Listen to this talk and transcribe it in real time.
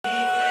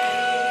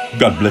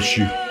God bless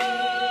you.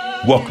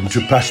 Welcome to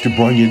Pastor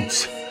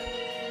Brian's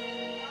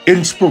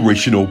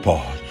Inspirational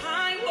Pod.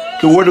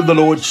 The word of the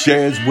Lord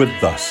shares with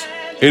us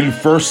in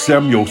 1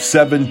 Samuel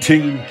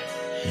 17,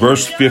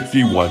 verse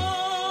 51.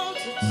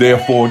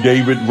 Therefore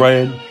David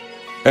ran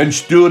and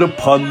stood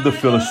upon the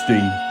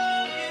Philistine,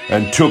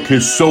 and took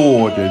his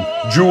sword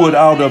and drew it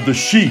out of the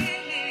sheath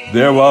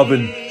thereof,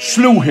 and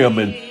slew him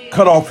and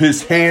cut off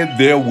his head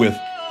therewith.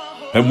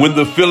 And when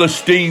the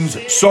Philistines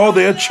saw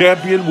their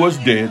champion was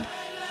dead,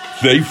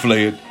 they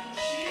fled.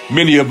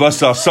 Many of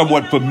us are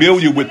somewhat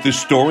familiar with this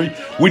story.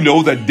 We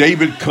know that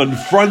David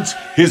confronts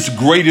his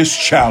greatest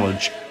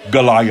challenge,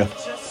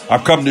 Goliath.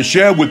 I've come to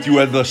share with you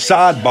as a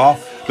sidebar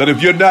that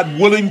if you're not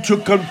willing to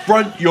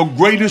confront your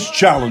greatest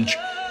challenge,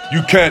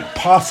 you can't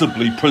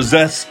possibly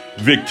possess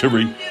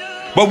victory.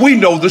 But we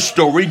know the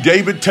story.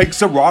 David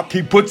takes a rock,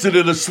 he puts it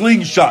in a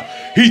slingshot,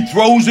 he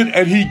throws it,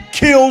 and he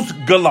kills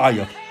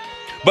Goliath.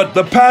 But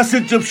the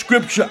passage of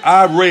scripture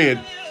I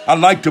read, I'd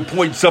like to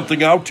point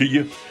something out to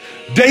you.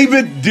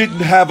 David didn't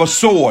have a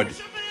sword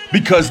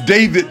because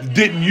David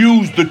didn't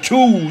use the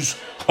tools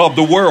of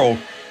the world.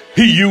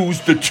 He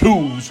used the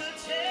tools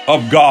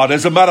of God.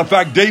 As a matter of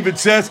fact, David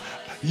says,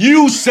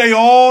 you say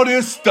all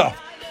this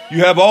stuff.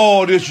 You have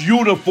all this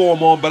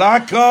uniform on, but I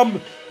come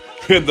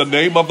in the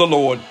name of the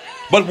Lord.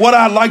 But what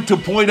I'd like to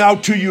point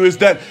out to you is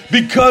that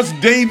because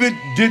David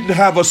didn't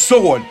have a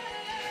sword,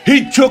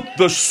 he took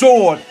the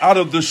sword out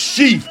of the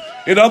sheath.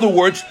 In other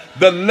words,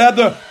 the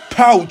leather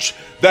pouch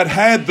that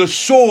had the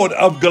sword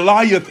of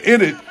Goliath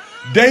in it.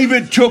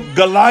 David took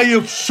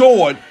Goliath's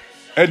sword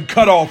and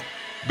cut off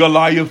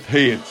Goliath's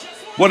head.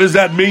 What does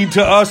that mean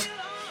to us?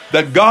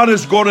 That God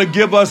is going to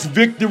give us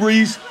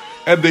victories,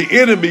 and the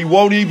enemy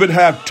won't even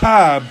have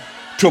time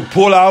to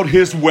pull out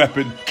his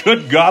weapon.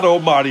 Good God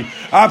Almighty.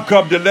 I've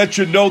come to let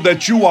you know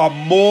that you are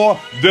more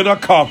than a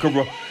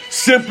conqueror.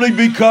 Simply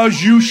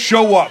because you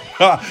show up,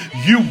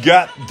 you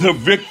got the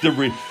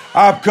victory.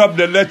 I've come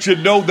to let you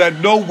know that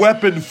no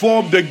weapon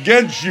formed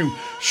against you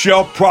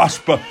shall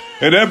prosper,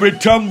 and every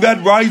tongue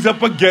that rise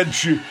up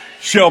against you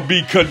shall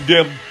be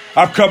condemned.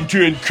 I've come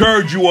to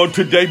encourage you on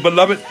today,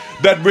 beloved,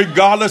 that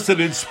regardless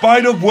and in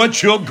spite of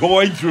what you're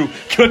going through,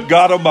 good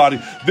God Almighty,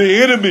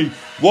 the enemy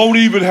won't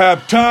even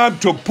have time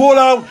to pull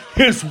out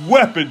his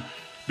weapon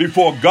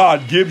before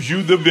God gives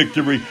you the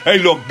victory. Hey,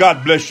 look,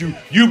 God bless you.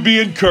 You be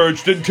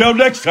encouraged. Until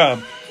next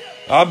time,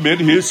 I'm in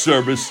his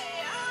service.